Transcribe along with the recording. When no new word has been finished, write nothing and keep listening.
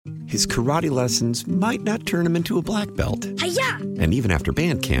His karate lessons might not turn him into a black belt. Hi-ya! And even after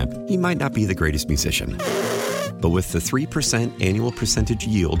band camp, he might not be the greatest musician. But with the 3% annual percentage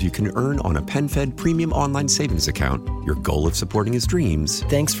yield you can earn on a PenFed premium online savings account, your goal of supporting his dreams...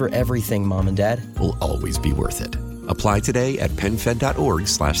 Thanks for everything, Mom and Dad. ...will always be worth it. Apply today at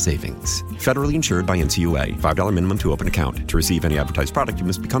PenFed.org/savings. Federally insured by NCUA. $5 minimum to open account. To receive any advertised product, you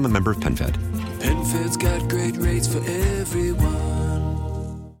must become a member of PenFed. PenFed's got great rates for everyone.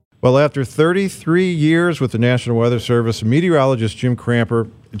 Well, after 33 years with the National Weather Service, meteorologist Jim Cramper.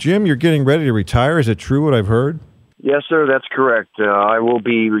 Jim, you're getting ready to retire. Is it true what I've heard? Yes, sir, that's correct. I will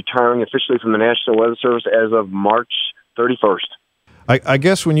be retiring officially from the National Weather Service as of March 31st. I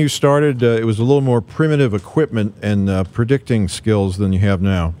guess when you started, it was a little more primitive equipment and predicting skills than you have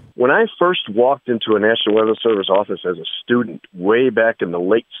now. When I first walked into a National Weather Service office as a student way back in the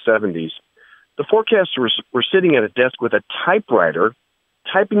late 70s, the forecasters were sitting at a desk with a typewriter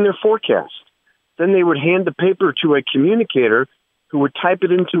typing their forecast. Then they would hand the paper to a communicator who would type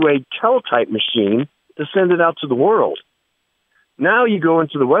it into a teletype machine to send it out to the world. Now you go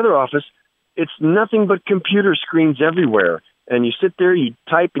into the weather office, it's nothing but computer screens everywhere. And you sit there, you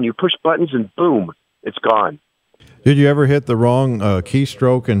type, and you push buttons, and boom, it's gone. Did you ever hit the wrong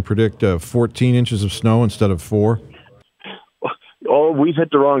keystroke and predict 14 inches of snow instead of 4? Oh, we've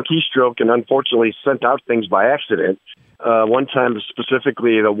hit the wrong keystroke and unfortunately sent out things by accident. One time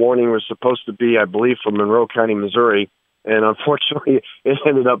specifically, the warning was supposed to be, I believe, from Monroe County, Missouri, and unfortunately it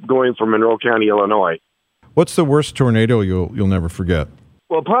ended up going for Monroe County, Illinois. What's the worst tornado you'll never forget?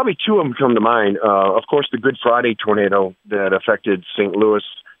 Well, probably two of them come to mind. Of course, the Good Friday tornado that affected St. Louis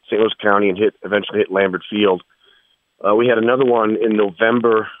County and eventually hit Lambert Field. We had another one in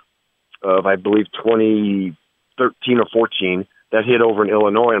November of, I believe, 2013 or 14 that hit over in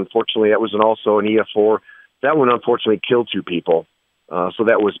Illinois. Unfortunately, that was also an EF4. That one, unfortunately, killed 2 people. So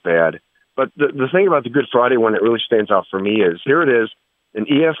that was bad. But the thing about the Good Friday one that really stands out for me is, here it is, an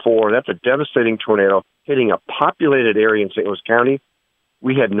EF4. That's a devastating tornado hitting a populated area in St. Louis County.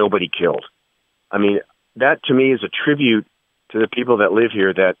 We had nobody killed. I mean, that to me is a tribute to the people that live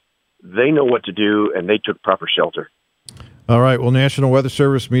here, that they know what to do and they took proper shelter. All right. Well, National Weather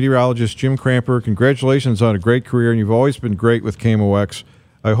Service meteorologist Jim Cramper, congratulations on a great career, and you've always been great with KMOX.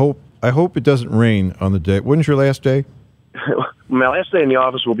 I hope it doesn't rain on the day. When's your last day? My last day in the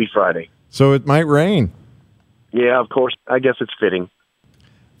office will be Friday. So it might rain. Yeah, of course. I guess it's fitting.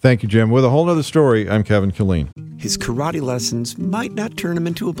 Thank you, Jim. With a whole other story, I'm Kevin Killeen. His karate lessons might not turn him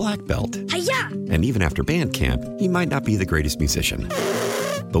into a black belt. Hi-ya! And even after band camp, he might not be the greatest musician.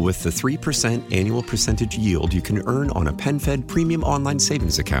 But with the 3% annual percentage yield you can earn on a PenFed premium online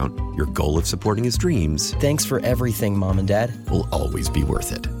savings account, your goal of supporting his dreams... Thanks for everything, Mom and Dad. ...will always be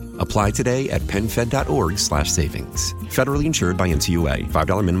worth it. Apply today at PenFed.org/savings. Federally insured by NCUA.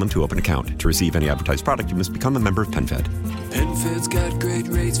 $5 minimum to open account. To receive any advertised product, you must become a member of PenFed. PenFed's got great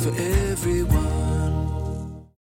rates for everyone.